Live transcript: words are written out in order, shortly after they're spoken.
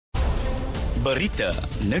Berita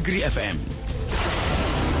Negeri FM.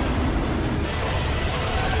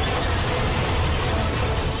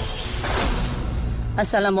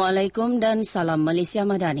 Assalamualaikum dan salam Malaysia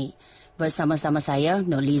Madani. Bersama-sama saya,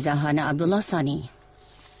 Nurliza Hana Abdullah Sani.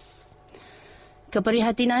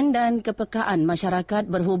 Keprihatinan dan kepekaan masyarakat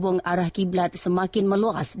berhubung arah kiblat semakin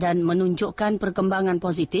meluas dan menunjukkan perkembangan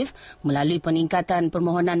positif melalui peningkatan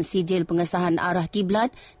permohonan sijil pengesahan arah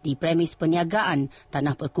kiblat di premis perniagaan,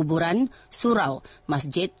 tanah perkuburan, surau,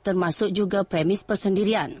 masjid termasuk juga premis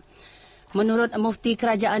persendirian. Menurut Mufti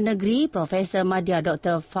Kerajaan Negeri, Profesor Madya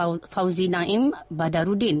Dr. Fauzi Naim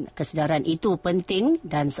Badarudin, kesedaran itu penting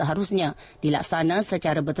dan seharusnya dilaksana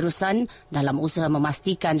secara berterusan dalam usaha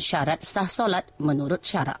memastikan syarat sah solat menurut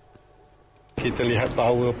syarak. Kita lihat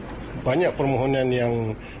bahawa banyak permohonan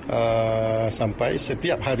yang sampai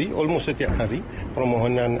setiap hari, almost setiap hari,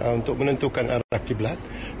 permohonan untuk menentukan arah kiblat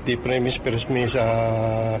di premis-premis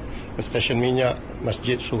stesen minyak,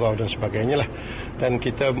 masjid, surau dan sebagainya lah. Dan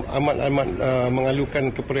kita amat-amat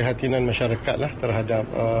mengalukan keprihatinan masyarakat lah terhadap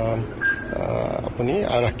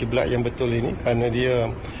arah kiblat yang betul ini, kerana dia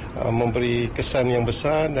memberi kesan yang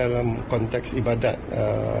besar dalam konteks ibadat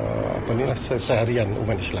seharian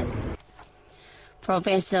umat Islam.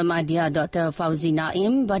 Profesor Madya Dr. Fauzi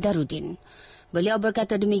Naim Badarudin. Beliau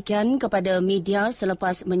berkata demikian kepada media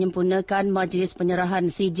selepas menyempurnakan majlis penyerahan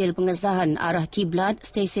sijil pengesahan arah kiblat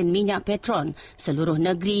stesen minyak Petron seluruh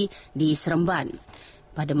negeri di Seremban.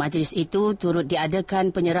 Pada majlis itu turut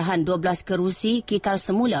diadakan penyerahan 12 kerusi kitar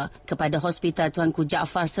semula kepada Hospital Tuanku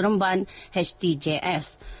Jaafar Seremban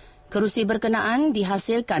HTJS. Kerusi berkenaan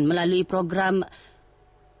dihasilkan melalui program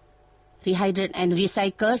Rehydrate and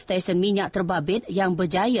Recycle stesen minyak terbabit yang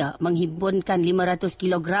berjaya menghimpunkan 500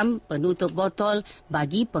 kg penutup botol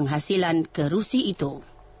bagi penghasilan kerusi itu.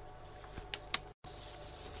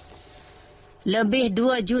 Lebih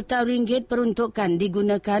 2 juta ringgit peruntukan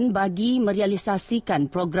digunakan bagi merealisasikan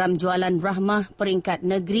program jualan rahmah peringkat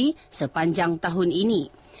negeri sepanjang tahun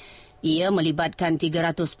ini. Ia melibatkan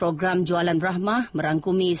 300 program jualan rahmah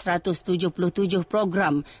merangkumi 177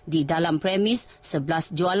 program di dalam premis,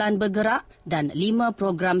 11 jualan bergerak dan 5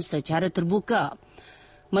 program secara terbuka.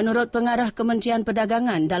 Menurut Pengarah Kementerian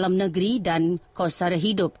Perdagangan Dalam Negeri dan Kos Sara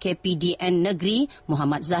Hidup KPDN Negeri,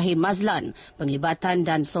 Muhammad Zahir Mazlan, penglibatan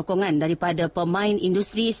dan sokongan daripada pemain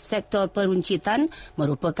industri sektor peruncitan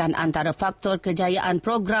merupakan antara faktor kejayaan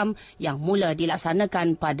program yang mula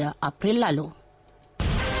dilaksanakan pada April lalu.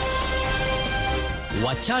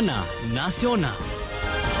 Wacana Nasional.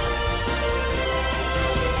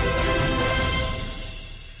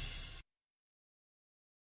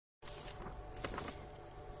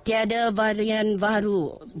 Tiada varian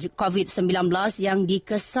baru COVID-19 yang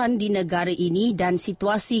dikesan di negara ini dan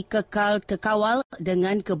situasi kekal terkawal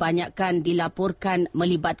dengan kebanyakan dilaporkan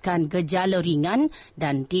melibatkan gejala ringan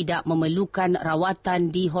dan tidak memerlukan rawatan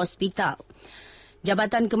di hospital.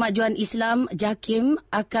 Jabatan Kemajuan Islam JAKIM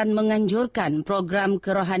akan menganjurkan program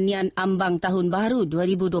kerohanian ambang Tahun Baru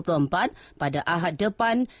 2024 pada Ahad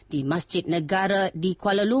depan di Masjid Negara di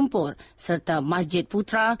Kuala Lumpur serta Masjid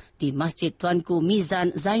Putra di Masjid Tuanku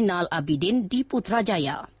Mizan Zainal Abidin di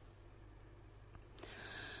Putrajaya.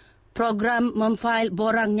 Program memfail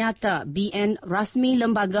borang nyata BN rasmi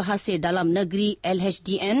Lembaga Hasil Dalam Negeri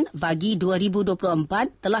LHDN bagi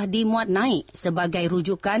 2024 telah dimuat naik sebagai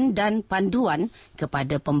rujukan dan panduan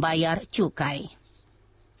kepada pembayar cukai.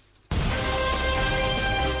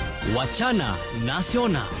 Wacana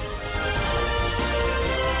Nasional.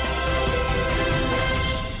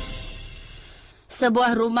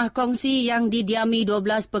 Sebuah rumah kongsi yang didiami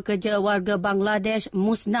 12 pekerja warga Bangladesh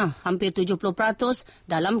musnah hampir 70%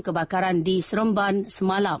 dalam kebakaran di Seremban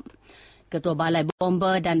semalam. Ketua Balai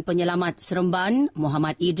Bomba dan Penyelamat Seremban,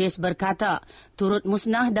 Muhammad Idris berkata, turut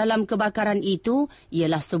musnah dalam kebakaran itu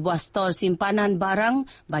ialah sebuah stor simpanan barang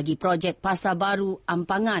bagi projek Pasar Baru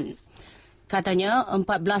Ampangan. Katanya,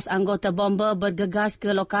 14 anggota bomba bergegas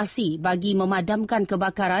ke lokasi bagi memadamkan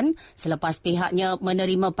kebakaran selepas pihaknya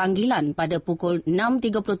menerima panggilan pada pukul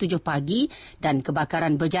 6.37 pagi dan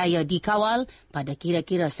kebakaran berjaya dikawal pada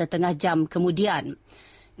kira-kira setengah jam kemudian.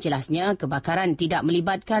 Jelasnya, kebakaran tidak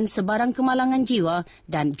melibatkan sebarang kemalangan jiwa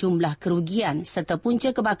dan jumlah kerugian serta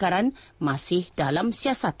punca kebakaran masih dalam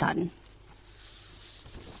siasatan.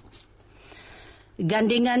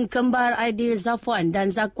 Gandingan kembar Aidil Zafwan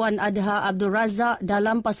dan Zakwan Adha Abdul Razak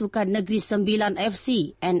dalam Pasukan Negeri Sembilan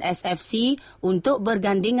FC, NSFC, untuk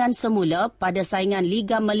bergandingan semula pada saingan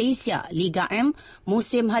Liga Malaysia, Liga M,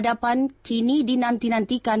 musim hadapan kini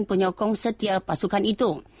dinanti-nantikan penyokong setia pasukan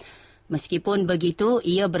itu. Meskipun begitu,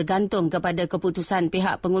 ia bergantung kepada keputusan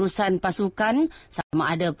pihak pengurusan pasukan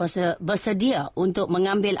sama ada bersedia untuk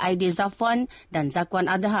mengambil Aidil Zafwan dan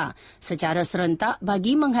Zakwan Adha secara serentak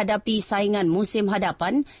bagi menghadapi saingan musim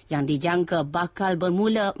hadapan yang dijangka bakal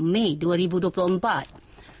bermula Mei 2024.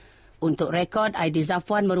 Untuk rekod, Aidil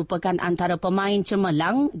Zafwan merupakan antara pemain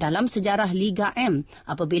cemerlang dalam sejarah Liga M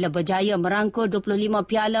apabila berjaya merangkul 25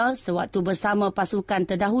 piala sewaktu bersama pasukan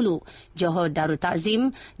terdahulu, Johor Darul Takzim,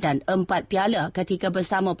 dan 4 piala ketika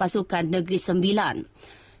bersama pasukan Negeri Sembilan.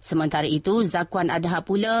 Sementara itu, Zakwan Adha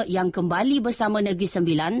pula yang kembali bersama Negeri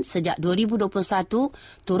Sembilan sejak 2021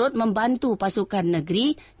 turut membantu pasukan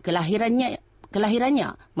negeri kelahirannya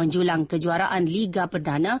menjulang kejuaraan Liga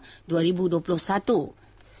Perdana 2021.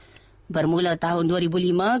 Bermula tahun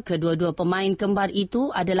 2005, kedua-dua pemain kembar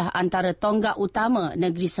itu adalah antara tonggak utama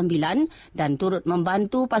Negeri Sembilan dan turut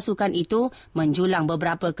membantu pasukan itu menjulang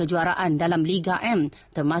beberapa kejuaraan dalam Liga M,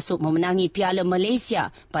 termasuk memenangi Piala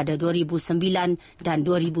Malaysia pada 2009 dan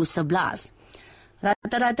 2011.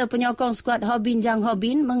 Rata-rata penyokong skuad Hobin Jang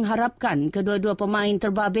Hobin mengharapkan kedua-dua pemain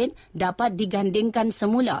terbabit dapat digandingkan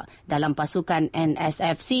semula dalam pasukan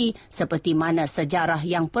NSFC seperti mana sejarah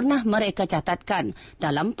yang pernah mereka catatkan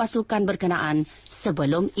dalam pasukan berkenaan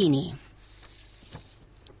sebelum ini.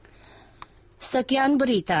 Sekian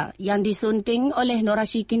berita yang disunting oleh Nora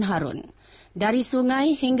Syikin Harun. Dari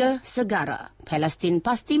sungai hingga segara, Palestin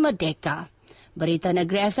pasti merdeka. Berita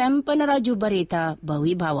Negeri FM, peneraju berita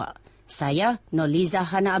berwibawa. Saya Noliza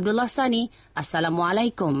Hana Abdullah Sani.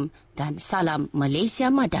 Assalamualaikum dan salam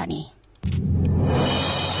Malaysia Madani.